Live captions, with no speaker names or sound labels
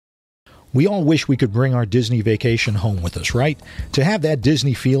We all wish we could bring our Disney vacation home with us, right? To have that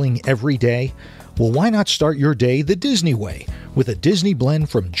Disney feeling every day? Well, why not start your day the Disney way with a Disney blend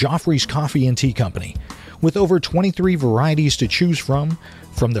from Joffrey's Coffee and Tea Company? With over 23 varieties to choose from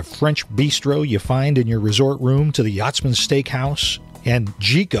the French bistro you find in your resort room to the Yachtsman Steakhouse and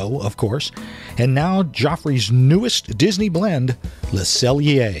Gico, of course, and now Joffrey's newest Disney blend, Le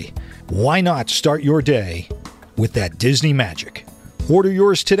Cellier. Why not start your day with that Disney magic? Order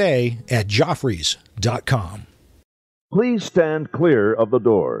yours today at Joffreys.com. Please stand clear of the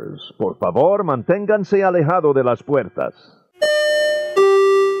doors. Por favor, manténganse alejado de las puertas.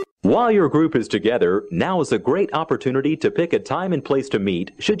 While your group is together, now is a great opportunity to pick a time and place to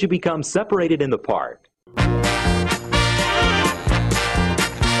meet should you become separated in the park.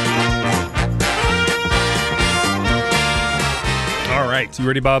 All right, you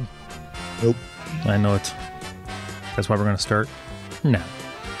ready, Bob? Nope. I know it. That's why we're going to start now.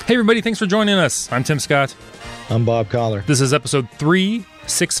 Hey, everybody, thanks for joining us. I'm Tim Scott. I'm Bob Collar. This is episode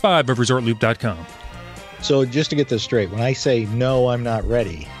 365 of ResortLoop.com. So just to get this straight, when I say no, I'm not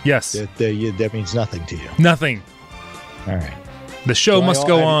ready, Yes. that means nothing to you. Nothing. All right. The show must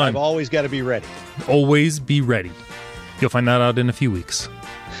go on. I've always got to be ready. Always be ready. You'll find that out in a few weeks.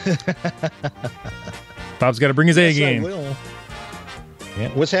 Bob's got to bring his A game. I will. Yeah.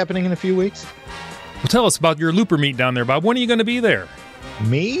 What's happening in a few weeks? Well, tell us about your Looper meet down there, Bob. When are you going to be there?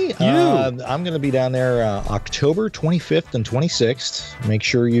 Me? You. I'm going to be down there October 25th and 26th. Make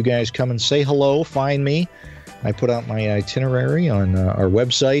sure you guys come and say hello, find me. I put out my itinerary on our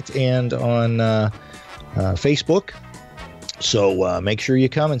website and on Facebook. So make sure you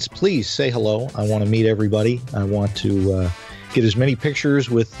come and please say hello. I want to meet everybody. I want to get as many pictures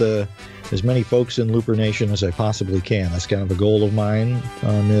with as many folks in Looper Nation as I possibly can. That's kind of a goal of mine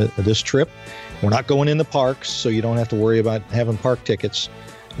on this trip. We're not going in the parks, so you don't have to worry about having park tickets.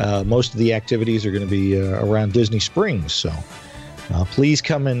 Most of the activities are going to be around Disney Springs, so please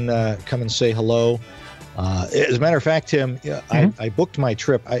come and say hello. As a matter of fact, Tim, I booked my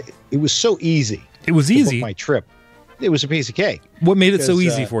trip. It was so easy. It was easy. To book my trip. It was a piece of cake. What made it so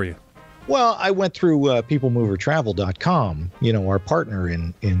easy for you? Well, I went through PeopleMoverTravel.com, our partner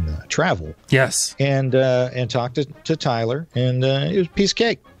in travel. Yes. And talked to Tyler, and it was a piece of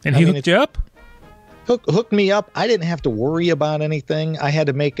cake. And he hooked you up? Hooked me up. I didn't have to worry about anything. I had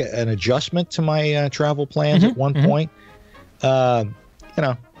to make an adjustment to my travel plans at one point.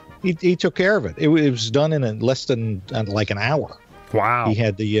 He took care of it. It was done in less than like an hour. Wow. He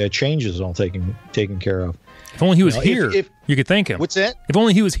had the changes all taken care of. If only he was here, you could thank him. What's that? If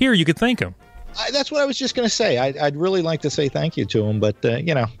only he was here, you could thank him. That's what I was just going to say. I'd really like to say thank you to him, but,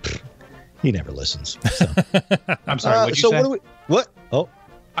 he never listens. So. I'm sorry, what'd you say? What? Oh.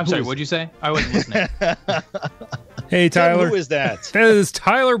 I'm sorry, what'd you say? I wasn't listening. Hey, Tyler. Who is that? That is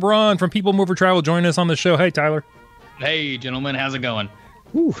Tyler Braun from People Mover Travel joining us on the show. Hey, Tyler. Hey, gentlemen, how's it going?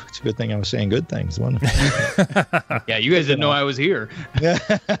 Ooh, it's a good thing I was saying good things. Yeah, you guys didn't know I was here.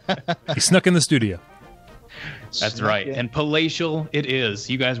 He snuck in the studio. That's right. And palatial it is.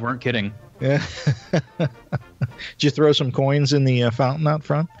 You guys weren't kidding. Yeah. Did you throw some coins in the fountain out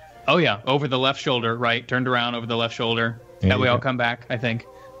front? Oh, yeah. Over the left shoulder, right? Turned around over the left shoulder. That way I'll come back, I think.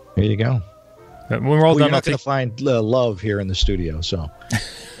 There you go. When we're all done, you're not going to find love here in the studio, so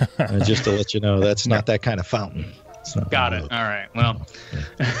just to let you know, that's not that kind of fountain. Got it. All right. Well.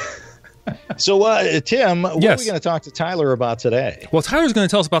 So, Tim, what yes. are we going to talk to Tyler about today? Well, Tyler's going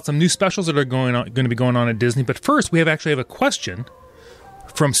to tell us about some new specials that are going to be going on at Disney. But first, we actually have a question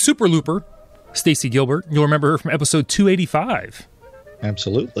from Super Looper, Stacy Gilbert. You'll remember her from episode 285.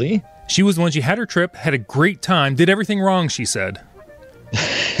 Absolutely. She was the one. She had her trip, had a great time, did everything wrong, she said.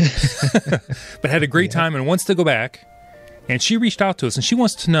 But had a great time and wants to go back. And she reached out to us, and she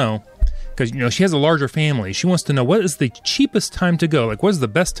wants to know, because she has a larger family, she wants to know what is the cheapest time to go. Like, what is the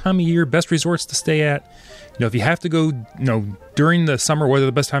best time of year, best resorts to stay at? If you have to go, during the summer, what are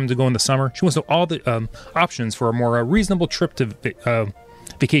the best time to go in the summer? She wants to know all the options for a more reasonable trip to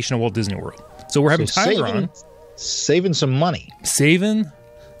vacation at Walt Disney World. So we're having Tyler on. Saving some money. Saving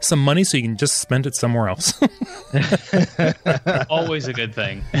some money so you can just spend it somewhere else. Always a good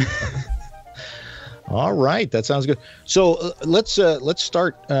thing. All right, that sounds good. So let's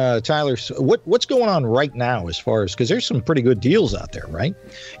start, Tyler. What's going on right now as far as, because there's some pretty good deals out there, right?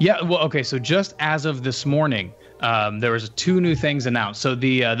 Yeah. Well, okay. So just as of this morning, there was 2 new things announced. So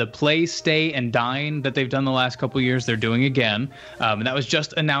the play, stay, and dine that they've done the last couple of years, they're doing again, and that was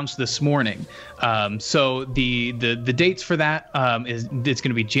just announced this morning. So the dates for that it's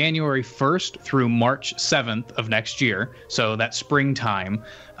going to be January 1st through March 7th of next year. So that's springtime.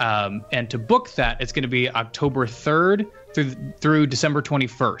 And to book that, it's going to be October 3rd through December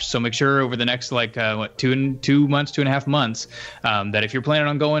 21st. So make sure over the next like 2.5 months, that if you're planning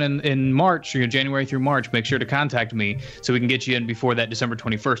on going in March, or January through March, make sure to contact me so we can get you in before that December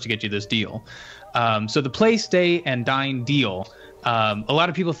 21st to get you this deal. So the play, stay, and dine deal. A lot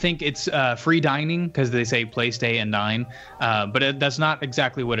of people think it's free dining because they say play, stay, and dine, but that's not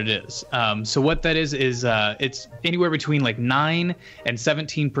exactly what it is. So what that is it's anywhere between like 9 and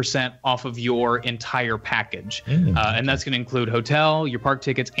 17% off of your entire package, and that's going to include hotel, your park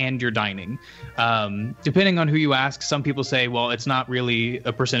tickets, and your dining. Depending on who you ask, some people say, well, it's not really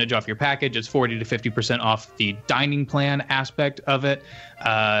a percentage off your package; it's 40 to 50% off the dining plan aspect of it,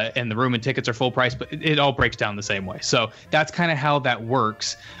 and the room and tickets are full price. But it all breaks down the same way. So that's kind of how that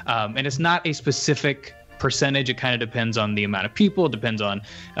works, and it's not a specific percentage. It kind of depends on the amount of people. It depends on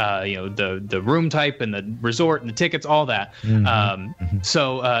the room type and the resort and the tickets, all that.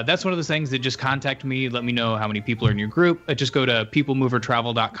 So that's one of those things that just contact me, let me know how many people are in your group. Just go to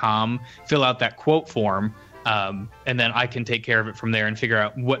peoplemovertravel.com, fill out that quote form, and then I can take care of it from there and figure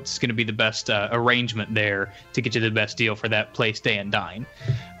out what's going to be the best arrangement there to get you the best deal for that play, stay, and dine.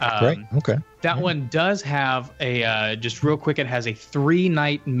 Great. Okay. That one does have a, just real quick, it has a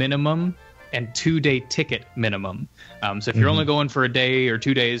 3-night minimum and 2-day ticket minimum. So if you're only going for a day or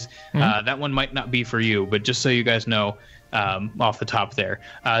 2 days, that one might not be for you, but just so you guys know, off the top there.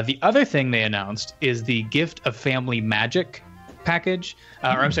 The other thing they announced is the Gift of Family Magic package, or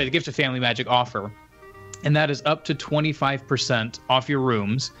I'm sorry, the Gift of Family Magic offer. And that is up to 25% off your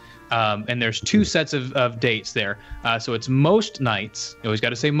rooms. And there's 2 sets of dates there. So it's most nights. You always got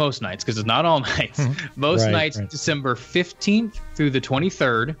to say most nights because it's not all nights. Most nights, December 15th through the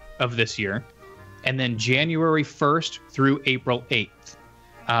 23rd of this year. And then January 1st through April 8th.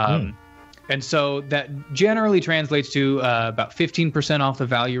 And so that generally translates to about 15% off the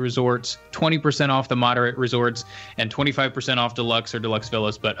value resorts, 20% off the moderate resorts, and 25% off deluxe or deluxe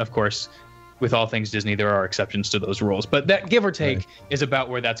villas. But of course, with all things Disney, there are exceptions to those rules. But that, give or take, is about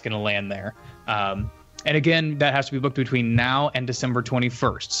where that's going to land there. And again, that has to be booked between now and December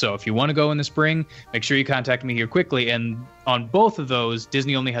 21st. So if you want to go in the spring, make sure you contact me here quickly. And on both of those,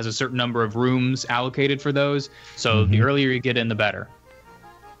 Disney only has a certain number of rooms allocated for those. So the earlier you get in, the better.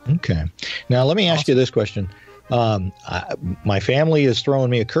 Okay. Now, let me ask you this question. My family is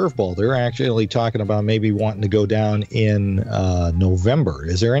throwing me a curveball. They're actually talking about maybe wanting to go down in November.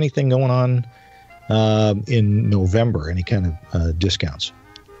 Is there anything going on in November? Any kind of discounts?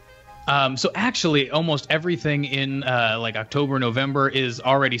 So actually, almost everything in like October, November is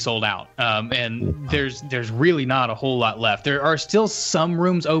already sold out, and there's really not a whole lot left. There are still some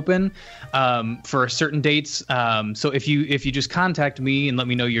rooms open for certain dates. So if you just contact me and let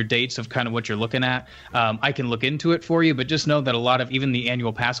me know your dates of kind of what you're looking at, I can look into it for you. But just know that a lot of even the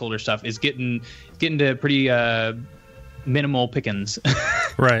annual pass holder stuff is getting to pretty minimal pickings.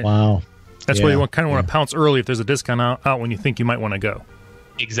 Right. Wow. That's where you kind of want to pounce early if there's a discount out when you think you might want to go.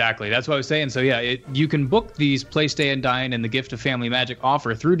 Exactly. That's what I was saying. So yeah, you can book these Play, Stay, and Dine and the Gift of Family Magic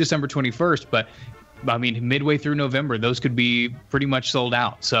offer through December 21st, but I mean, midway through November, those could be pretty much sold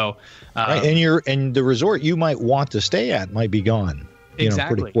out. So, and the resort you might want to stay at might be gone.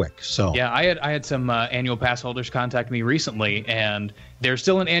 Pretty quick. So yeah, I had some annual pass holders contact me recently, and there's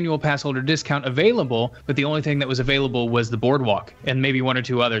still an annual pass holder discount available, but the only thing that was available was the boardwalk and maybe 1 or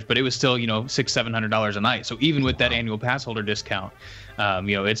 2 others, but it was still $600-700 a night. So even with that annual pass holder discount,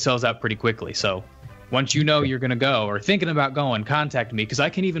 it sells out pretty quickly. So once you know you're going to go or thinking about going, contact me, because I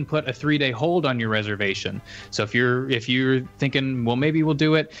can even put a 3-day hold on your reservation. So if you're thinking, well, maybe we'll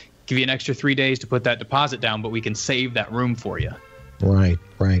do it, give you an extra 3 days to put that deposit down, but we can save that room for you. Right.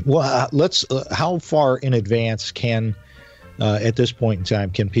 Well, how far in advance can, at this point in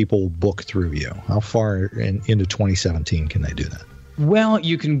time, can people book through you? How far into 2017 can they do that? Well,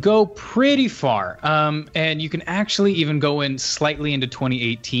 you can go pretty far, and you can actually even go in slightly into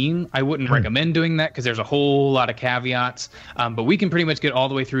 2018. I wouldn't recommend doing that because there's a whole lot of caveats, but we can pretty much get all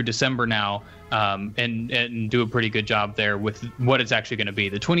the way through December now, and do a pretty good job there with what it's actually going to be.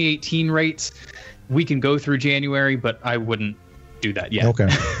 The 2018 rates, we can go through January, but I wouldn't do that yet. Okay.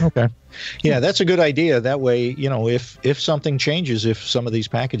 Yeah, that's a good idea. That way, if something changes, if some of these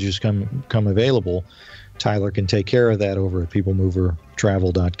packages come available, Tyler can take care of that over at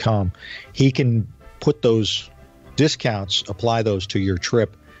peoplemovertravel.com. He can put those discounts, apply those to your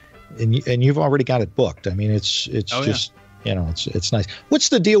trip, and you've already got it booked. I mean, it's just it's nice. What's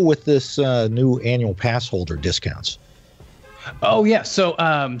the deal with this new annual pass holder discounts? Oh yeah,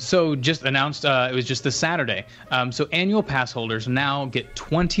 so just announced. It was just this Saturday. So annual pass holders now get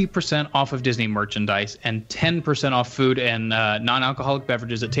 20% off of Disney merchandise and 10% off food and non-alcoholic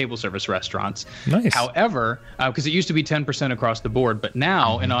beverages at table service restaurants. Nice. However, because it used to be 10% across the board, but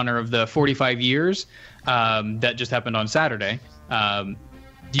now in honor of the 45 years that just happened on Saturday.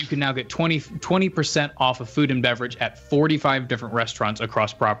 You can now get 20% off of food and beverage at 45 different restaurants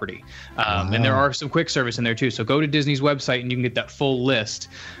across property. And there are some quick service in there too. So go to Disney's website and you can get that full list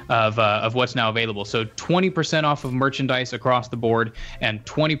of what's now available. So 20% off of merchandise across the board and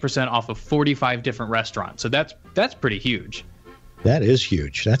 20% off of 45 different restaurants. So that's pretty huge. That is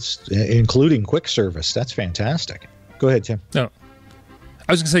huge. That's including quick service. That's fantastic. Go ahead, Tim. No.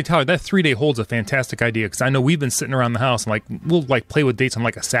 I was going to say, Tyler, that 3-day hold's a fantastic idea because I know we've been sitting around the house and we'll play with dates on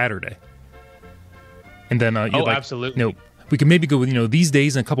a Saturday. And then, absolutely. We can maybe go with, these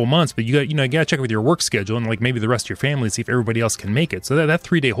days in a couple months, but you got to check with your work schedule and maybe the rest of your family to see if everybody else can make it. So that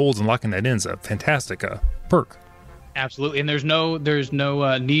 3-day hold's and locking that in is a fantastic perk. Absolutely, and there's no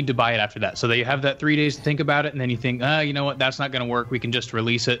need to buy it after that. So they have that 3 days to think about it, and then you think, you know what, that's not going to work. We can just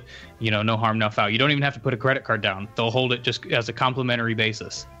release it. No harm, no foul. You don't even have to put a credit card down. They'll hold it just as a complimentary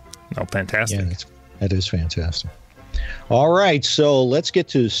basis. Oh, fantastic! Yeah, that is fantastic. All right, so let's get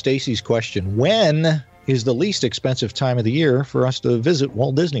to Stacy's question. When is the least expensive time of the year for us to visit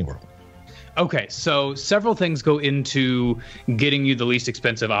Walt Disney World? Okay, so several things go into getting you the least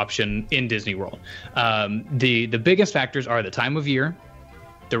expensive option in Disney World. The biggest factors are the time of year,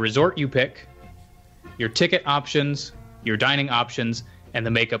 the resort you pick, your ticket options, your dining options, and the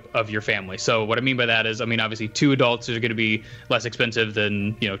makeup of your family. So what I mean by that is, obviously 2 adults are going to be less expensive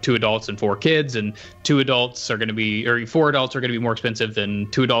than 2 adults and 4 kids, and 4 adults are going to be more expensive than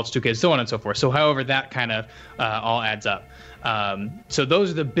 2 adults, 2 kids, so on and so forth. So however, that kind of all adds up. So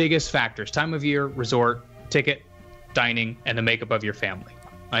those are the biggest factors: time of year, resort, ticket, dining, and the makeup of your family.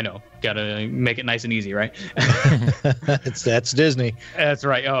 I know, gotta make it nice and easy, right? That's Disney. That's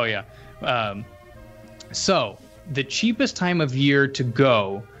right. Oh yeah. So the cheapest time of year to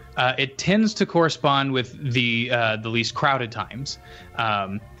go, it tends to correspond with the least crowded times.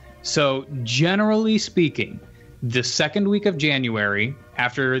 So generally speaking, the second week of January,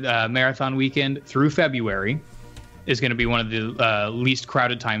 after Marathon Weekend through February, is going to be one of the least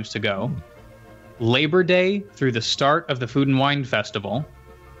crowded times to go. Labor Day through the start of the Food and Wine Festival.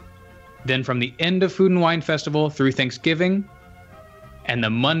 Then from the end of Food and Wine Festival through Thanksgiving. And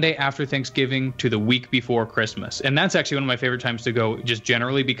the Monday after Thanksgiving to the week before Christmas. And that's actually one of my favorite times to go, just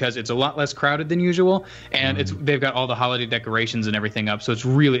generally because it's a lot less crowded than usual. And they've got all the holiday decorations and everything up. So it's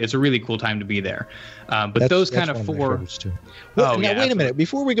a really cool time to be there. But those kind of 4... Too. Well, now, wait a minute.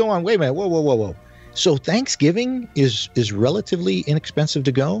 Before we go on, wait a minute. Whoa. So Thanksgiving is relatively inexpensive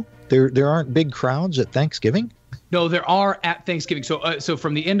to go? There aren't big crowds at Thanksgiving? No, there are at Thanksgiving. So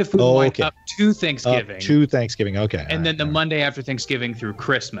from the end of Food and Wine up to Thanksgiving. Up to Thanksgiving, okay. And then the Monday after Thanksgiving through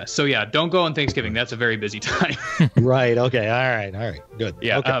Christmas. So yeah, don't go on Thanksgiving. That's a very busy time. Right, okay, all right, good.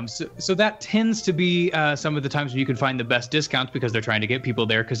 Yeah, okay. So that tends to be some of the times when you can find the best discounts because they're trying to get people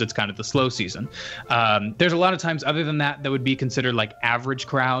there because it's kind of the slow season. There's a lot of times other than that would be considered like average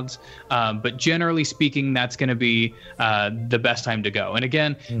crowds. But generally speaking, that's going to be the best time to go. And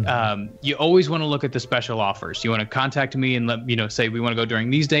again, you always want to look at the special offers. You want to contact me and say we want to go during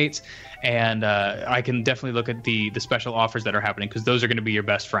these dates, and I can definitely look at the special offers that are happening because those are going to be your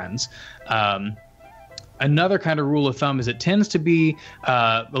best friends. Another kind of rule of thumb is it tends to be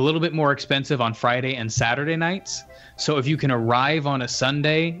a little bit more expensive on Friday and Saturday nights. So if you can arrive on a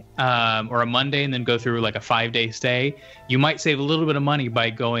Sunday or a Monday and then go through like a 5-day stay, you might save a little bit of money by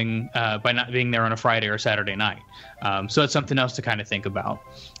going by not being there on a Friday or Saturday night. So that's something else to kind of think about.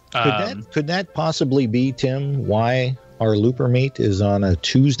 Could that possibly be, Tim, why our Looper meet is on a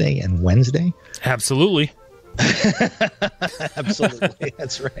Tuesday and Wednesday? Absolutely. Absolutely.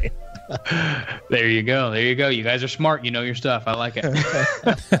 That's right. There you go. You guys are smart. You know your stuff. I like it.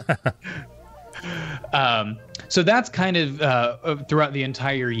 So that's kind of throughout the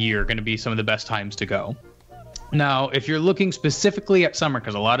entire year going to be some of the best times to go. Now, if you're looking specifically at summer,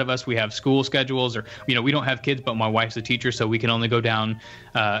 because a lot of us, we have school schedules or, we don't have kids, but my wife's a teacher, so we can only go down,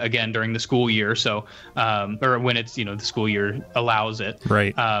 again, during the school year. So, or when it's, the school year allows it.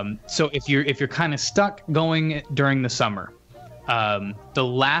 Right. So if you're kind of stuck going during the summer, the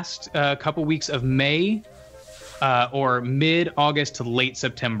last couple weeks of May or mid-August to late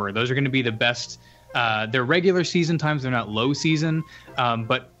September, those are going to be the best. They're regular season times. They're not low season,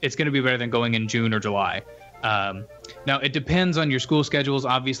 but it's going to be better than going in June or July. Now it depends on your school schedules,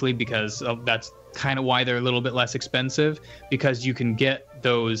 obviously, because that's kind of why they're a little bit less expensive, because you can get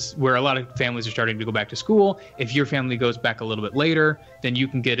those where a lot of families are starting to go back to school. If your family goes back a little bit later, then you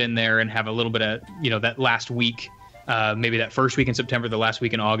can get in there and have a little bit of, that last week, maybe that first week in September, the last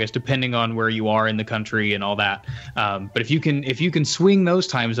week in August, depending on where you are in the country and all that. But if you can swing those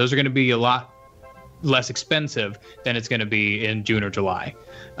times, those are going to be a lot less expensive than it's going to be in June or July.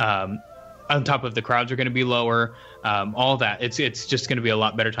 On top of the crowds are going to be lower, all that. It's just going to be a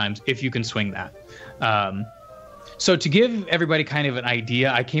lot better times if you can swing that. So to give everybody kind of an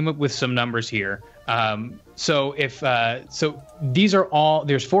idea, I came up with some numbers here. So these are all,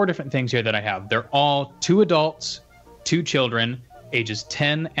 there's 4 different things here that I have. They're all 2 adults, 2 children, ages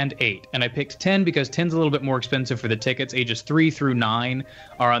 10 and 8. And I picked 10 because 10's a little bit more expensive for the tickets. Ages 3 through 9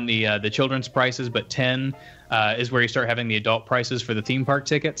 are on the children's prices, but 10 is where you start having the adult prices for the theme park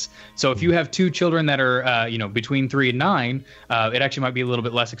tickets. So if you have 2 children that are, between 3 and 9, it actually might be a little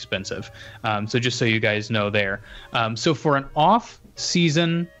bit less expensive. So just so you guys know there. So for an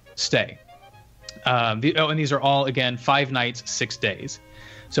off-season stay, and these are all, again, 5 nights, 6 days.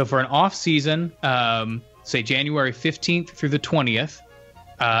 So for an off-season, say January 15th through the 20th,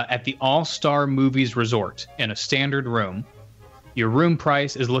 at the All-Star Movies Resort in a standard room, your room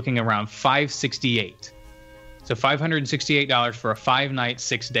price is looking around $568. So $568 for a 5-night,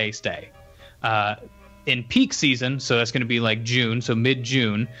 6-day stay. In peak season, so that's going to be like June, so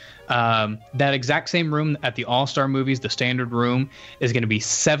mid-June, that exact same room at the All-Star Movies, the standard room, is going to be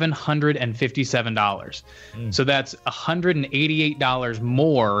 $757. So that's $188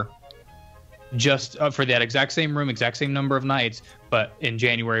 more just for that exact same room, exact same number of nights, but in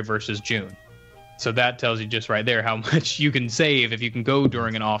January versus June. So that tells you just right there how much you can save if you can go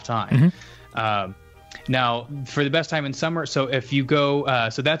during an off time. Now, for the best time in summer, so if you go,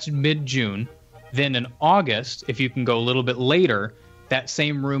 so that's mid-June. Then in August, if you can go a little bit later, that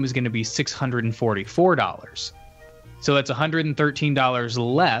same room is going to be $644. So that's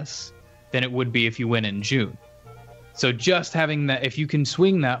 $113 less than it would be if you went in June. So just having that, if you can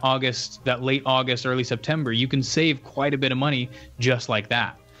swing that August, that late August, early September, you can save quite a bit of money just like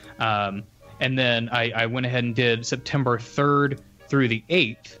that. And then I went ahead and did September 3rd through the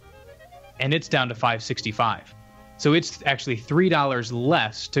 8th, and it's down to $565. So it's actually $3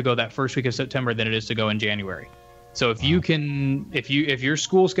 less to go that first week of September than it is to go in January. So if you can, if your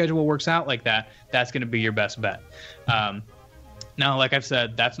school schedule works out like that, that's going to be your best bet. Now, like I've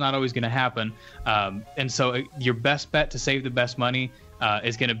said, that's not always going to happen. And so your best bet to save the best money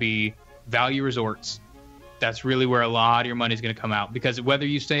is going to be value resorts. That's really where a lot of your money is going to come out, because whether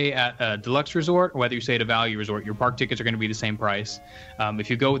you stay at a deluxe resort or whether you stay at a value resort, your park tickets are going to be the same price.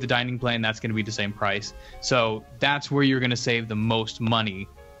 If you go with the dining plan, that's going to be the same price. So that's where you're going to save the most money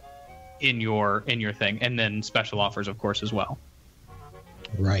in your thing. And then special offers, of course, as well.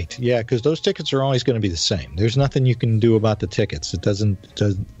 Right. Yeah, because those tickets are always going to be the same. There's nothing you can do about the tickets.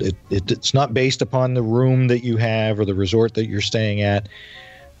 It's not based upon the room that you have or the resort that you're staying at.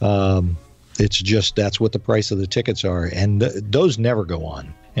 It's just that's what the price of the tickets are, and those never go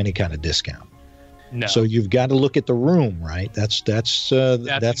on any kind of discount. No. So you've got to look at the room, right? That's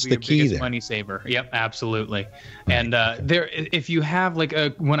the key there. Money saver. Yep, absolutely. Right. And there, if you have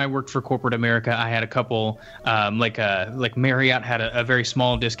when I worked for corporate America, I had a couple like Marriott had a very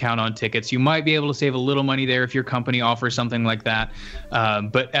small discount on tickets. You might be able to save a little money there if your company offers something like that.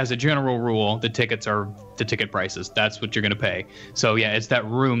 But as a general rule, the tickets are the ticket prices. That's what you're going to pay. So yeah, it's that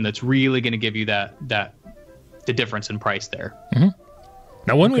room that's really going to give you the difference in price there. Mm-hmm.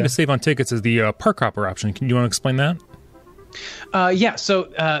 Now, one way to save on tickets is the park hopper option. Can you want to explain that? Yeah. So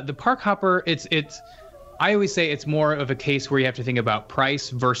the park hopper, I always say it's more of a case where you have to think about price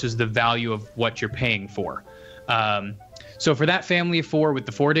versus the value of what you're paying for. So for that family of 4 with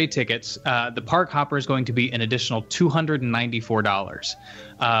the 4-day tickets, the park hopper is going to be an additional $294.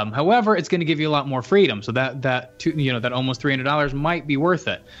 However, it's going to give you a lot more freedom. So that almost $300 might be worth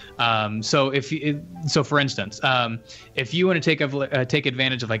it. So for instance, if you want to take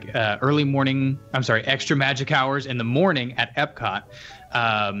advantage of extra magic hours in the morning at Epcot,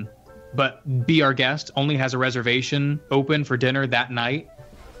 but Be Our Guest only has a reservation open for dinner that night,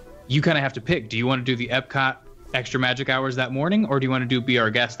 you kind of have to pick. Do you want to do the Epcot extra magic hours that morning, or do you want to do Be Our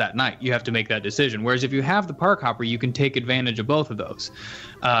Guest that night? You have to make that decision. Whereas if you have the park hopper, you can take advantage of both of those.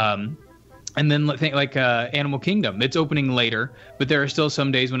 And then think like Animal Kingdom, it's opening later, but there are still some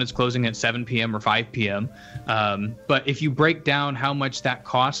days when it's closing at 7 p.m. or 5 p.m. But if you break down how much that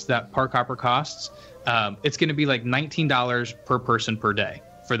costs, that park hopper costs, it's going to be like $19 per person per day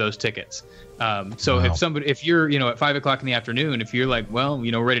for those tickets. So wow. If you're, at 5 o'clock in the afternoon, if you're like,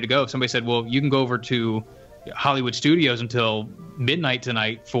 ready to go, if somebody said, well, you can go over to Hollywood Studios until midnight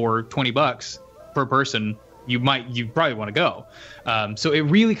tonight for $20, per person, you probably want to go. So it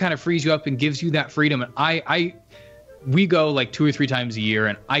really kind of frees you up and gives you that freedom. And we go like 2 or 3 times a year,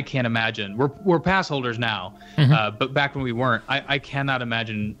 and I can't imagine. We're pass holders now, but back when we weren't, I cannot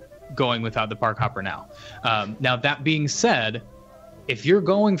imagine going without the park hopper now. Now that being said, if you're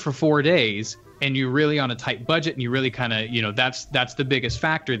going for 4 days and you're really on a tight budget and you really kind of, that's the biggest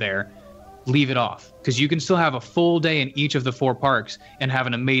factor there, leave it off, because you can still have a full day in each of the 4 parks and have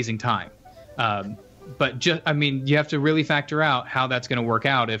an amazing time. But you have to really factor out how that's going to work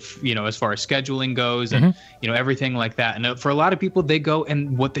out if, as far as scheduling goes and, everything like that. And for a lot of people, they go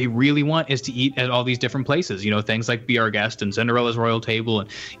and what they really want is to eat at all these different places, things like Be Our Guest and Cinderella's Royal Table. And,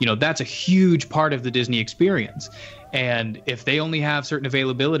 that's a huge part of the Disney experience. And if they only have certain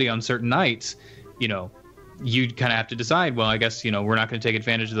availability on certain nights, you kind of have to decide, well, I guess, we're not going to take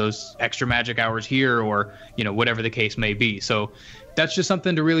advantage of those extra magic hours here or, whatever the case may be. So that's just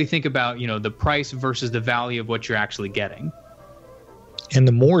something to really think about, the price versus the value of what you're actually getting. And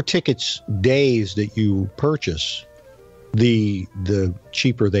the more tickets days that you purchase, the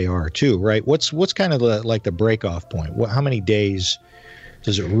cheaper they are too, right? What's kind of the break off point? How many days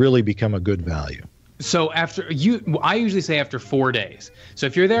does it really become a good value? So I usually say after 4 days. So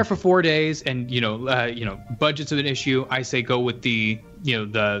if you're there for 4 days and budget's an issue, I say go with the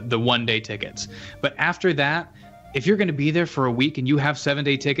 1 day tickets. But after that, if you're going to be there for a week and you have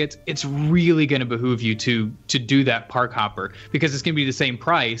 7-day tickets, it's really going to behoove you to do that park hopper, because it's going to be the same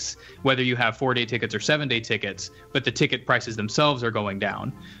price whether you have 4-day tickets or 7-day tickets, but the ticket prices themselves are going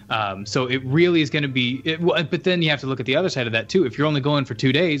down. So it really is going to be but then you have to look at the other side of that too. If you're only going for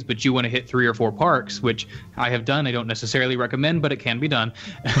 2 days, but you want to hit 3 or 4 parks, which I have done, I don't necessarily recommend, but it can be done,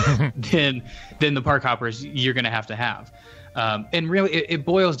 then the park hoppers you're going to have. And really it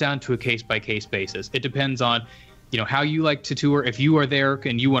boils down to a case-by-case basis. It depends on how you like to tour. If you are there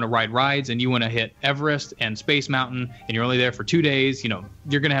and you want to ride rides and you want to hit Everest and Space Mountain and you're only there for 2 days, you're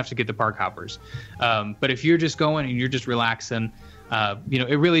going to have to get the park hoppers. But if you're just going and you're just relaxing,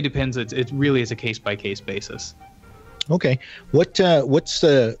 it really depends. It really is a case-by-case basis. Okay.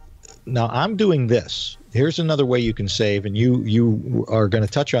 Now I'm doing this. Here's another way you can save, and you are going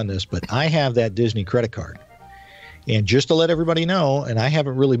to touch on this, but I have that Disney credit card. And just to let everybody know, and I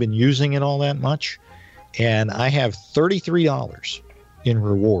haven't really been using it all that much, and I have $33 in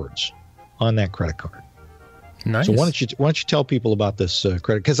rewards on that credit card. Nice. So why don't you tell people about this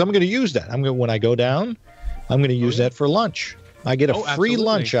credit? Because I'm going to use that. When I go down, I'm going to use that for lunch. I get a free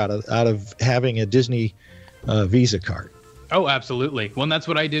lunch out of having a Disney Visa card. Oh, absolutely. Well, and that's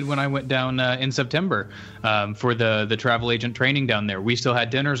what I did when I went down in September for the travel agent training down there. We still had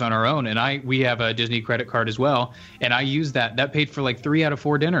dinners on our own, and we have a Disney credit card as well, and I used that. That paid for like 3 out of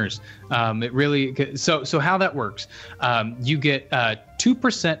 4 dinners. It really so how that works? You get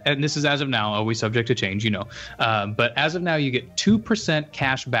 2%, and this is as of now, always subject to change, but as of now, you get 2%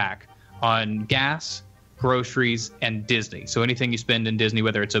 cash back on gas, groceries, and Disney. So anything you spend in Disney,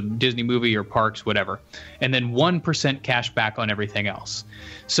 whether it's a Disney movie or parks, whatever. And then 1% cash back on everything else.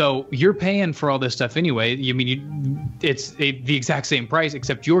 So you're paying for all this stuff anyway. It's the exact same price,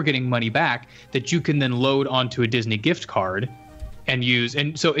 except you're getting money back that you can then load onto a Disney gift card and use.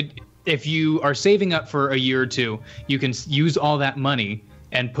 And so if you are saving up for a year or two, you can use all that money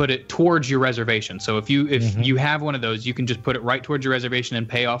and put it towards your reservation. So if you have one of those, you can just put it right towards your reservation and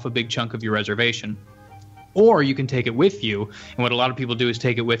pay off a big chunk of your reservation. Or you can take it with you, and what a lot of people do is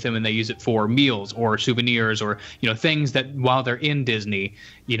take it with them and they use it for meals or souvenirs or things that while they're in Disney,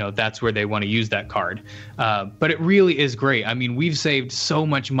 that's where they want to use that card. But it really is great. I mean, we've saved so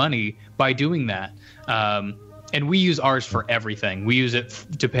much money by doing that. And we use ours for everything. We use it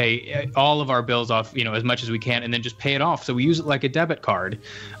to pay all of our bills off, as much as we can, and then just pay it off. So we use it like a debit card.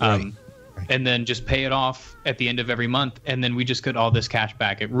 Right. And then just pay it off at the end of every month, and then we just get all this cash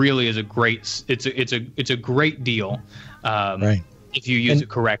back. It really is a great great deal, right, if you use it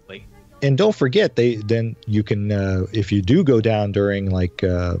correctly. And don't forget, then you can if you do go down during like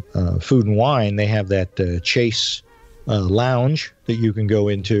food and wine, they have that Chase lounge that you can go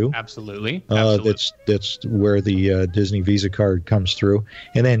into. Absolutely. That's where the Disney Visa card comes through.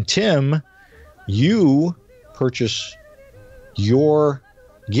 And then Tim, you purchase your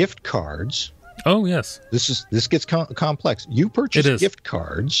gift cards. Oh yes, this gets complex. You purchase gift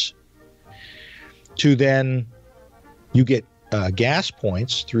cards to then you get gas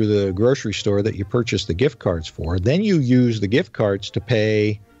points through the grocery store that you purchase the gift cards for. Then you use the gift cards to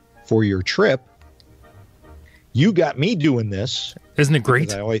pay for your trip. You got me doing this. Isn't it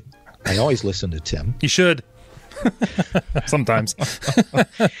great? I always listen to Tim. You should. Sometimes.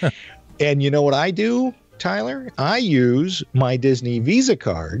 And you know what I do, Tyler? I use my Disney Visa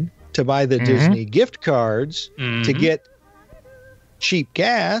card to buy the Disney gift cards to get cheap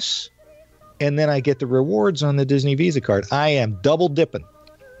gas, and then I get the rewards on the Disney Visa card. I am double dipping.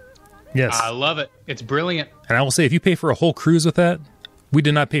 Yes. I love it. It's brilliant. And I will say, if you pay for a whole cruise with that, we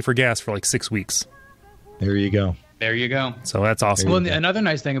did not pay for gas for like 6 weeks. There you go. There you go. So that's awesome. Well, another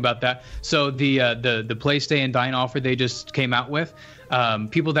nice thing about that, so the Play, Stay, and Dine offer they just came out with,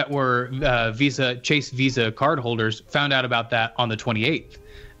 people that were Chase Visa card holders found out about that on the 28th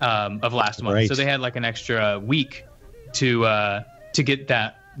of last month. Right. So they had like an extra week to get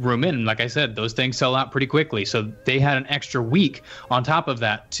that room in. Like I said, those things sell out pretty quickly. So they had an extra week on top of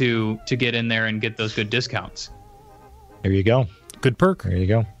that to get in there and get those good discounts. There you go. Good perk. There you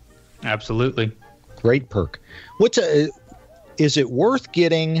go. Absolutely. Great perk. Is it worth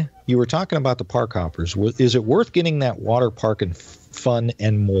getting? You were talking about the park hoppers. Is it worth getting that water park and fun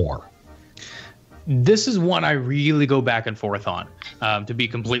and more? This is one I really go back and forth on, to be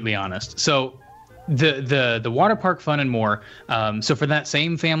completely honest. So the water park fun and more. So for that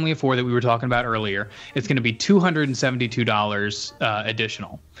same family of four that we were talking about earlier, it's going to be $272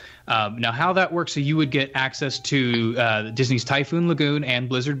 additional. Now, how that works, so you would get access to Disney's Typhoon Lagoon and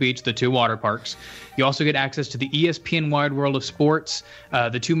Blizzard Beach, the two water parks. You also get access to the ESPN Wide World of Sports,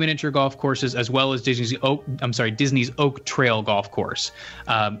 the two miniature golf courses, as well as Disney's Oak Trail golf course.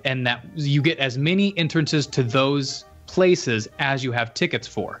 And that you get as many entrances to those places as you have tickets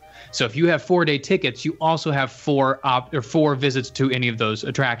for. So if you have 4-day tickets, you also have four visits to any of those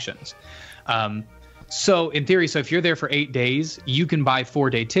attractions. So in theory, so if you're there for 8 days, you can buy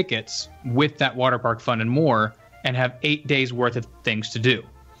 4-day tickets with that water park fun and more and have 8 days worth of things to do.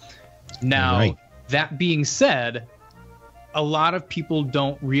 Now, that being said, a lot of people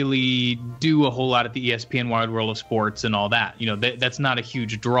don't really do a whole lot at the ESPN Wide World of Sports and all that. You know, that's not a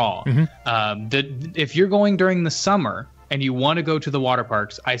huge draw. If you're going during the summer and you want to go to the water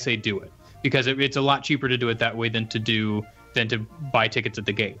parks, I say do it, because it's a lot cheaper to do it that way than to buy tickets at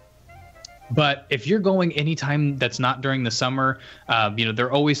the gate. But if you're going anytime that's not during the summer,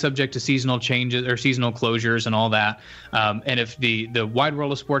 they're always subject to seasonal changes or seasonal closures and all that. And if the Wide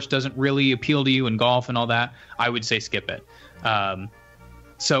World of Sports doesn't really appeal to you and golf and all that, I would say skip it.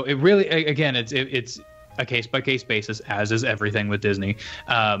 So it really, again, it's a case-by-case basis, as is everything with Disney.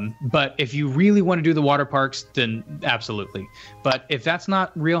 But if you really want to do the water parks, then absolutely. But if that's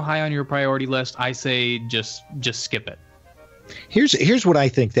not real high on your priority list, I say just skip it. Here's what I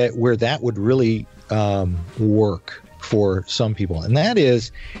think where that would really work for some people, and that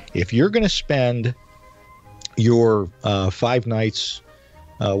is if you're going to spend your 5 nights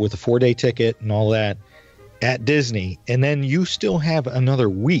with a 4-day ticket and all that at Disney, and then you still have another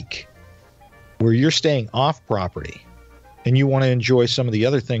week where you're staying off property and you want to enjoy some of the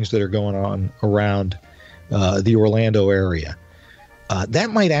other things that are going on around the Orlando area, that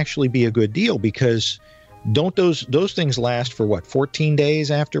might actually be a good deal, because don't those things last for what, 14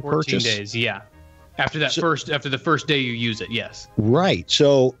 days after 14 purchase? 14 days, yeah. After the first day you use it, yes. Right.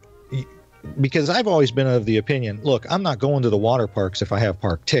 So, because I've always been of the opinion, look, I'm not going to the water parks if I have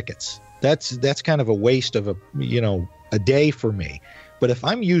park tickets. That's kind of a waste of a day for me. But if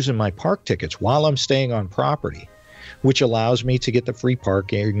I'm using my park tickets while I'm staying on property, which allows me to get the free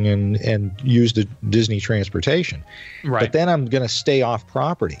parking and use the Disney transportation, right, but then I'm going to stay off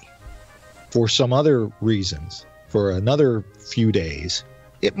property for some other reasons for another few days,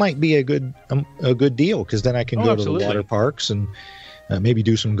 it might be a good deal, because then I can go absolutely to the water parks and maybe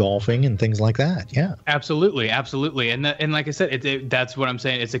do some golfing and things like that. Yeah, absolutely. And like I said, that's what I'm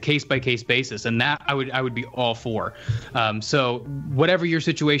saying. It's a case by case basis, and that I would be all for. So whatever your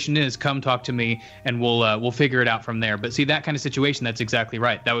situation is, come talk to me, and we'll figure it out from there. But see, that kind of situation, that's exactly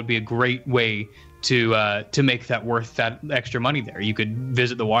right. That would be a great way to make that worth that extra money there. You could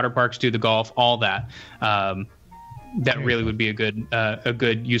visit the water parks, do the golf, all that. That really would be a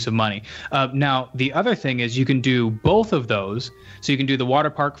good use of money. Now, the other thing is you can do both of those. So you can do the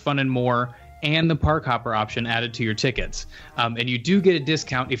water park fun and more and the park hopper option added to your tickets. And you do get a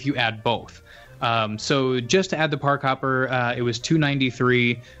discount if you add both. So just to add the park hopper, it was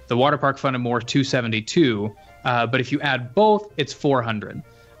 $293. The water park fun and more, $272. But if you add both, it's $400.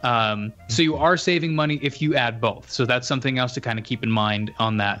 So you are saving money if you add both. So that's something else to kind of keep in mind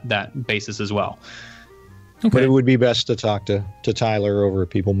on that basis as well. Okay. But it would be best to talk to Tyler over at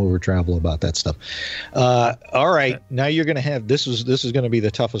People Mover Travel about that stuff. All right. Now you're going to have, this is going to be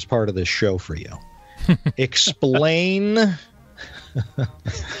the toughest part of this show for you. Explain.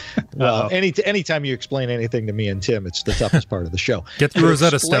 Well, anytime you explain anything to me and Tim, it's the toughest part of the show. Get the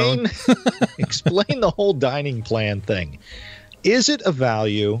Rosetta Stone. Explain the whole dining plan thing. Is it a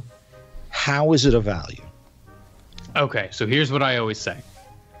value? How is it a value? Okay, so here's what I always say.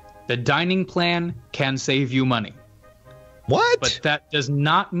 The dining plan can save you money. What? But that does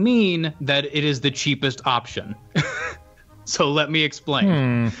not mean that it is the cheapest option. So let me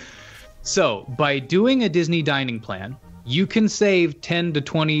explain. So by doing a Disney dining plan, you can save 10 to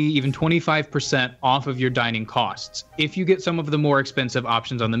 20, even 25% off of your dining costs if you get some of the more expensive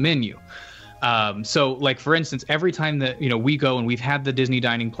options on the menu. So like, for instance, every time that, we go and we've had the Disney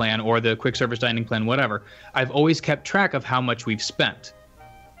dining plan or the quick service dining plan, whatever, I've always kept track of how much we've spent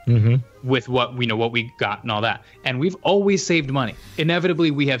with what we got and all that. And we've always saved money.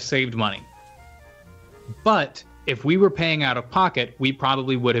 Inevitably, we have saved money. But if we were paying out of pocket, we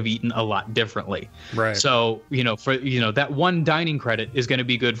probably would have eaten a lot differently. Right. So, that one dining credit is going to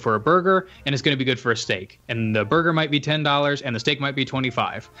be good for a burger and it's going to be good for a steak. And the burger might be $10 and the steak might be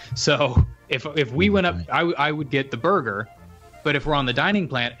 $25. So if we went up, I would get the burger. But if we're on the dining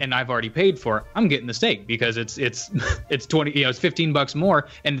plan and I've already paid for it, I'm getting the steak because it's 20, it's $15 more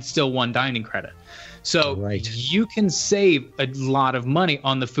and it's still one dining credit. So you can save a lot of money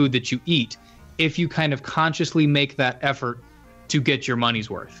on the food that you eat if you kind of consciously make that effort to get your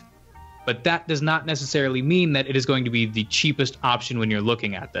money's worth. But that does not necessarily mean that it is going to be the cheapest option when you're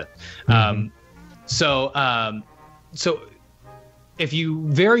looking at that. So if you,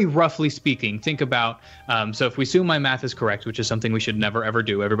 very roughly speaking, think about, so if we assume my math is correct, which is something we should never, ever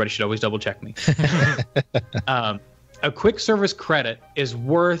do. Everybody should always double check me. A quick service credit is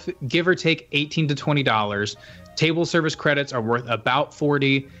worth, give or take, $18 to $20. Table service credits are worth about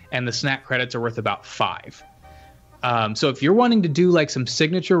 $40, and the snack credits are worth about $5. So if you're wanting to do like some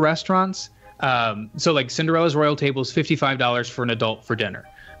signature restaurants, so like Cinderella's Royal Table is $55 for an adult for dinner,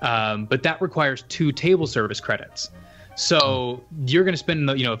 but that requires 2 table service credits. So you're going to spend,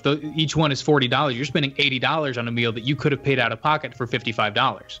 if each one is $40, you're spending $80 on a meal that you could have paid out of pocket for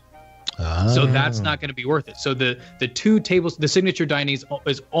 $55. So that's not going to be worth it. So the 2 tables, the signature dining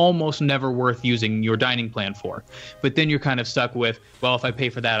is almost never worth using your dining plan for. But then you're kind of stuck with, well, if I pay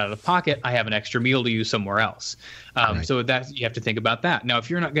for that out of pocket, I have an extra meal to use somewhere else. So that you have to think about that. Now, if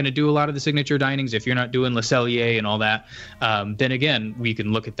you're not going to do a lot of the signature dinings, if you're not doing Le Cellier and all that, then again, we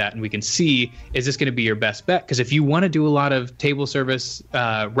can look at that and we can see, is this going to be your best bet? Because if you want to do a lot of table service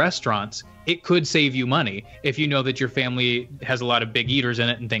restaurants, it could save you money if you know that your family has a lot of big eaters in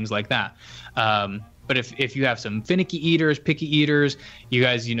it and things like that. But if you have some finicky eaters, picky eaters, you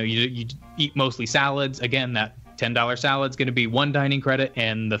guys, you eat mostly salads, again, that $10 salad's going to be 1 dining credit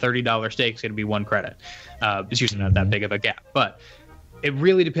and the $30 steak's going to be 1 credit. It's usually not that big of a gap, but it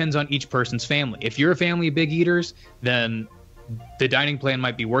really depends on each person's family. If you're a family of big eaters, then the dining plan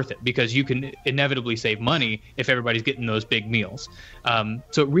might be worth it because you can inevitably save money if everybody's getting those big meals.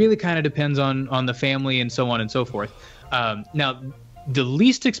 So it really kind of depends on the family and so on and so forth. Now, the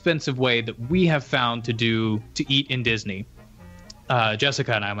least expensive way that we have found to eat in Disney,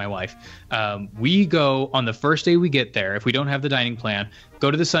 Jessica and I, my wife, we go on the first day we get there. If we don't have the dining plan, go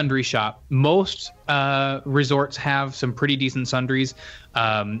to the sundry shop. Most resorts have some pretty decent sundries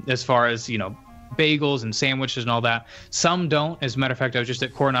as far as, bagels and sandwiches and all that. Some don't. As a matter of fact, I was just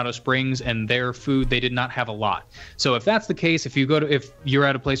at Coronado Springs and their food, they did not have a lot. So if that's the case, if you're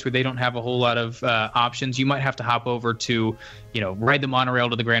at a place where they don't have a whole lot of options, you might have to hop over to, ride the monorail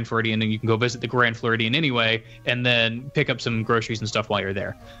to the Grand Floridian, and you can go visit the Grand Floridian anyway, and then pick up some groceries and stuff while you're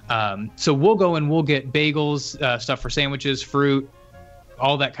there. So we'll go and we'll get bagels, stuff for sandwiches, fruit,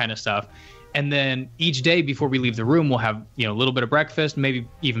 all that kind of stuff. And then each day before we leave the room, we'll have, a little bit of breakfast, maybe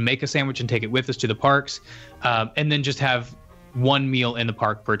even make a sandwich and take it with us to the parks, and then just have 1 meal in the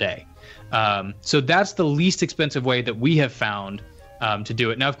park per day. So that's the least expensive way that we have found to do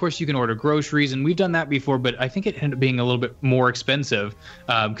it. Now, of course, you can order groceries, and we've done that before, but I think it ended up being a little bit more expensive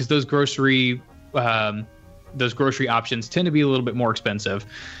because those grocery options tend to be a little bit more expensive.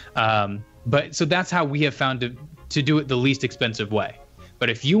 But so that's how we have found to do it the least expensive way. But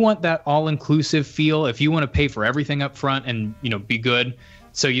if you want that all-inclusive feel, if you want to pay for everything up front and, be good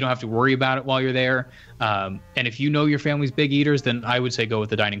so you don't have to worry about it while you're there, and if you know your family's big eaters, then I would say go with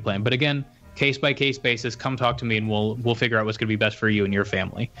the dining plan. But again, case-by-case basis, come talk to me and we'll figure out what's going to be best for you and your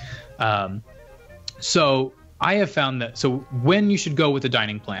family. So I have found that, so when you should go with the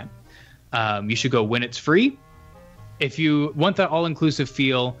dining plan, you should go when it's free. If you want that all-inclusive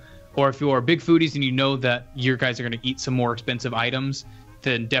feel, or if you're big foodies and you know that your guys are going to eat some more expensive items,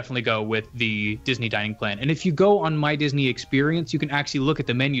 then definitely go with the Disney dining plan. And if you go on My Disney Experience, you can actually look at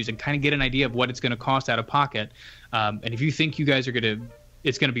the menus and kind of get an idea of what it's going to cost out of pocket. And if you think you guys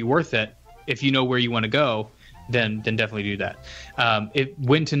it's going to be worth it, if you know where you want to go, then definitely do that.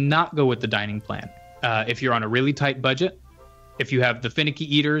 When to not go with the dining plan. If you're on a really tight budget, if you have the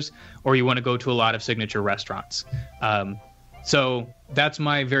finicky eaters, or you want to go to a lot of signature restaurants. So that's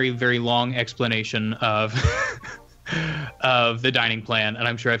my very, very long explanation of of the dining plan, and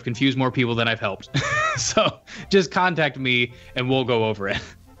I'm sure I've confused more people than I've helped. So just contact me, and we'll go over it.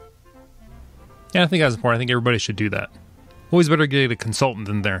 Yeah, I think that's important. I think everybody should do that. Always better get a consultant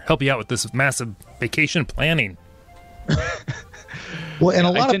in there, help you out with this massive vacation planning. Well, and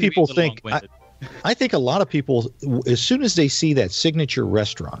a lot of people think, I think a lot of people, as soon as they see that signature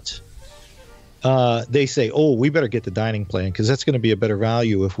restaurant, they say, "Oh, we better get the dining plan because that's going to be a better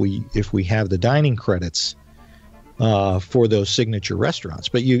value if we have the dining credits for those signature restaurants."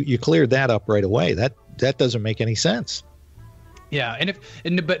 But you cleared that up right away. That doesn't make any sense. Yeah,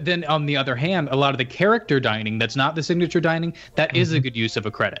 but then on the other hand, a lot of the character dining that's not the signature dining, that is a good use of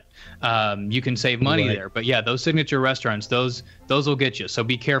a credit. You can save money there. But yeah, those signature restaurants, those will get you. So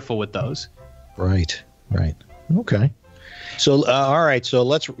be careful with those. Right. Okay. So all right. So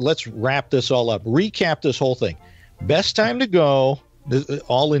let's wrap this all up. Recap this whole thing. Best time to go.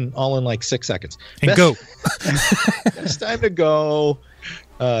 All in like 6 seconds. And go. Best time to go.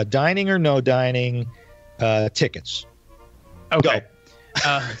 Dining or no dining. Tickets. Okay.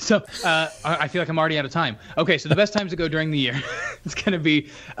 So I feel like I'm already out of time. Okay, so the best times to go during the year, it's going to be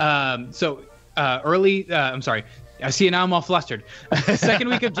early. I'm sorry. I see now I'm all flustered. Second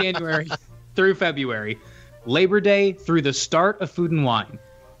week of January through February, Labor Day through the start of Food and Wine,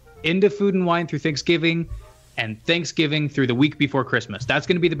 into Food and Wine through Thanksgiving, and Thanksgiving through the week before Christmas. That's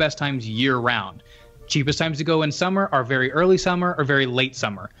going to be the best times year round. Cheapest times to go in summer are very early summer or very late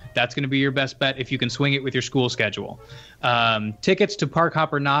summer. That's going to be your best bet if you can swing it with your school schedule. Tickets to park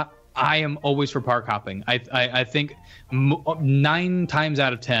hop or not, I am always for park hopping. I think 9 times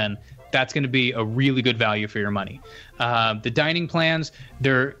out of 10, that's going to be a really good value for your money. The dining plans,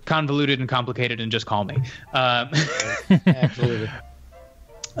 they're convoluted and complicated, and just call me. Absolutely.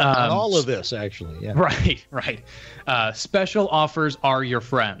 On all of this, actually, yeah. Right. Special offers are your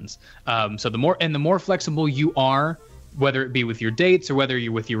friends. So the more flexible you are, whether it be with your dates or whether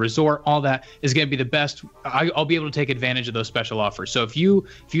you're with your resort, all that is going to be the best. I'll be able to take advantage of those special offers. So if you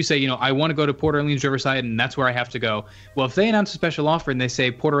say, I want to go to Port Orleans Riverside and that's where I have to go. Well, if they announce a special offer and they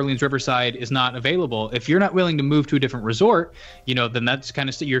say Port Orleans Riverside is not available, if you're not willing to move to a different resort, then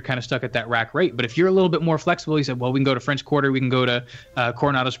that's you're kind of stuck at that rack rate. But if you're a little bit more flexible, you said, well, we can go to French Quarter, we can go to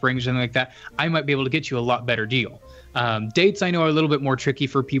Coronado Springs, something like that. I might be able to get you a lot better deal. Dates I know are a little bit more tricky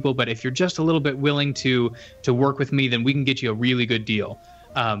for people, but if you're just a little bit willing to work with me, then we can get you a really good deal.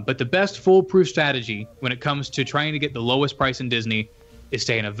 But the best foolproof strategy when it comes to trying to get the lowest price in Disney is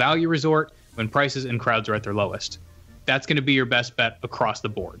stay in a value resort when prices and crowds are at their lowest. That's going to be your best bet across the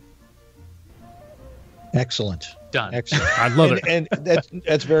board. Excellent. Done. Excellent. I love it. And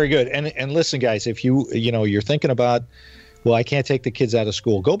that's very good. And listen, guys, if you're thinking about, well, I can't take the kids out of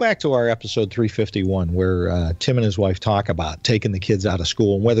school, go back to our episode 351 where Tim and his wife talk about taking the kids out of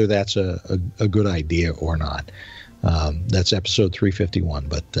school and whether that's a good idea or not. That's episode 351.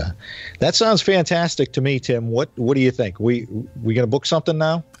 But that sounds fantastic to me, Tim. What do you think? We going to book something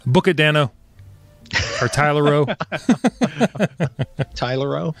now? Book it, Dano. Or Tyler-O.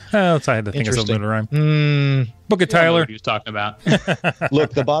 Tyler-O? Oh, I had to think of something to rhyme. Book it, Tyler. What he was talking about.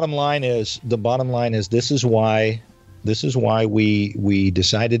 Look, the bottom line is this is why we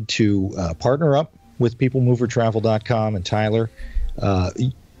decided to partner up with peoplemovertravel.com and Tyler.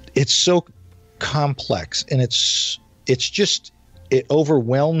 It's so complex and it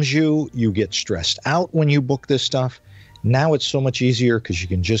overwhelms you. You get stressed out when you book this stuff. Now it's so much easier because you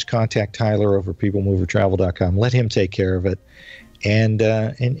can just contact Tyler over peoplemovertravel.com. Let him take care of it, and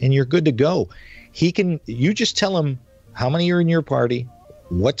you're good to go. You just tell him how many are in your party,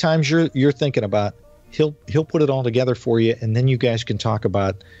 what times you're thinking about. He'll put it all together for you, and then you guys can talk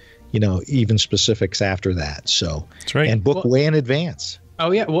about, even specifics after that. So that's right. And book way in advance. Oh,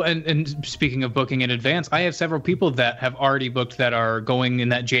 yeah. Well, and speaking of booking in advance, I have several people that have already booked that are going in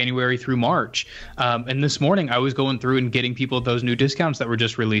that January through March. And this morning I was going through and getting people those new discounts that were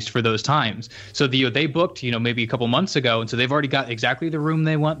just released for those times. So they booked, maybe a couple months ago. And so they've already got exactly the room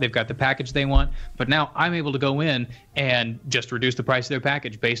they want. They've got the package they want. But now I'm able to go in and just reduce the price of their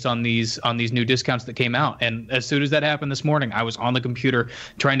package based on these new discounts that came out. And as soon as that happened this morning, I was on the computer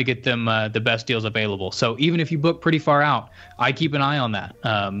trying to get them the best deals available. So even if you book pretty far out, I keep an eye on that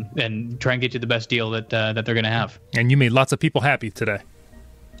and try and get you the best deal that they're going to have. And you made lots of people happy today.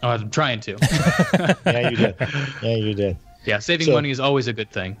 Oh, I'm trying to. Yeah, you did. Yeah, saving money is always a good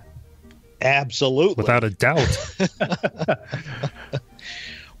thing. Absolutely. Without a doubt.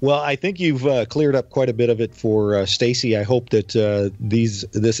 Well, I think you've cleared up quite a bit of it for Stacy. I hope that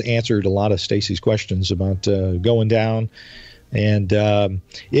this answered a lot of Stacy's questions about going down And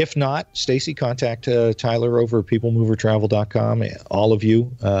if not, Stacy, contact Tyler over at peoplemovertravel.com. All of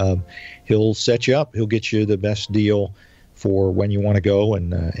you, he'll set you up. He'll get you the best deal for when you want to go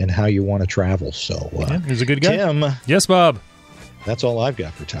and how you want to travel. So he's a good guy. Tim. Yes, Bob. That's all I've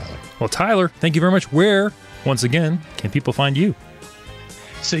got for Tyler. Well, Tyler, thank you very much. Where, once again, can people find you?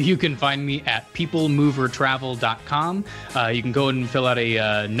 So you can find me at peoplemovertravel.com. You can go and fill out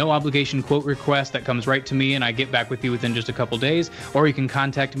a no-obligation quote request that comes right to me, and I get back with you within just a couple days. Or you can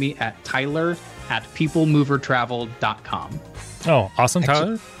contact me at tyler@peoplemovertravel.com. Oh, awesome, Excellent.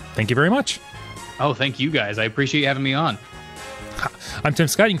 Tyler. Thank you very much. Oh, thank you guys. I appreciate you having me on. I'm Tim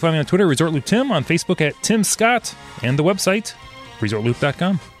Scott. You can find me on Twitter, ResortLoopTim, on Facebook at Tim Scott, and the website,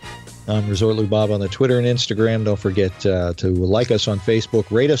 ResortLoop.com. I'm ResortLoop Bob on the Twitter and Instagram. Don't forget to like us on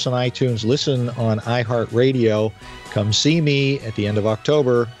Facebook, rate us on iTunes, listen on iHeartRadio. Come see me at the end of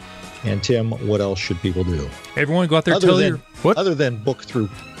October. And Tim, what else should people do? Everyone go out there, Other than book through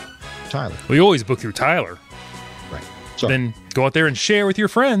Tyler. We always book through Tyler. Right. Sorry. Then go out there and share with your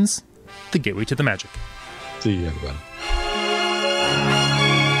friends the gateway to the magic. See you, everybody.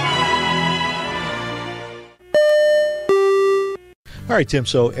 All right, Tim,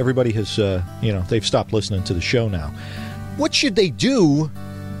 so everybody has, they've stopped listening to the show now. What should they do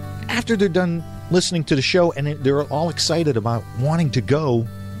after they're done listening to the show and they're all excited about wanting to go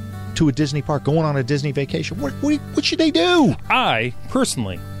to a Disney park, going on a Disney vacation? What should they do? I,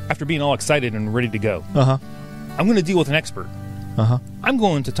 personally, after being all excited and ready to go, I'm going to deal with an expert. I'm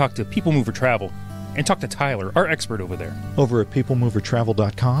going to talk to People Mover Travel and talk to Tyler, our expert over there. Over at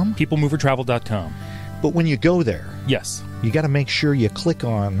peoplemovertravel.com? Peoplemovertravel.com. But when you go there, yes, you got to make sure you click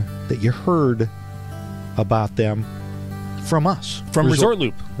on that you heard about them from us. From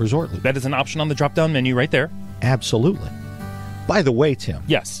ResortLoop. ResortLoop. That is an option on the drop-down menu right there. Absolutely. By the way, Tim.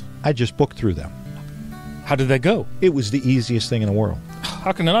 Yes. I just booked through them. How did that go? It was the easiest thing in the world.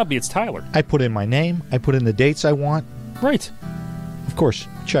 How can it not be? It's Tyler. I put in my name. I put in the dates I want. Right. Of course,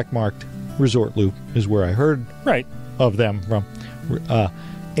 check-marked ResortLoop is where I heard of them from.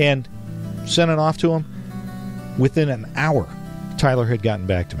 And sent it off to him. Within an hour, Tyler had gotten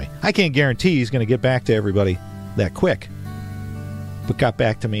back to me. I can't guarantee he's going to get back to everybody that quick, but got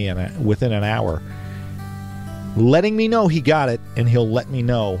back to me within an hour, letting me know he got it, and he'll let me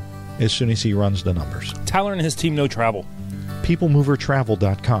know as soon as he runs the numbers. Tyler and his team know travel.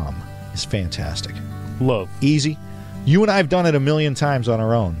 Peoplemovertravel.com is fantastic. Love. Easy. You and I have done it a million times on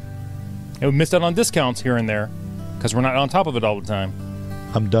our own. And we missed out on discounts here and there because we're not on top of it all the time.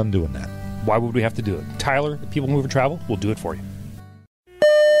 I'm done doing that. Why would we have to do it? Tyler at People Mover Travel will do it for you.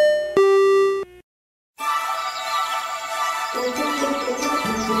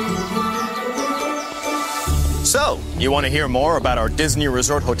 So, you want to hear more about our Disney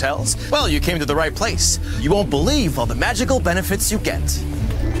Resort hotels? Well, you came to the right place. You won't believe all the magical benefits you get.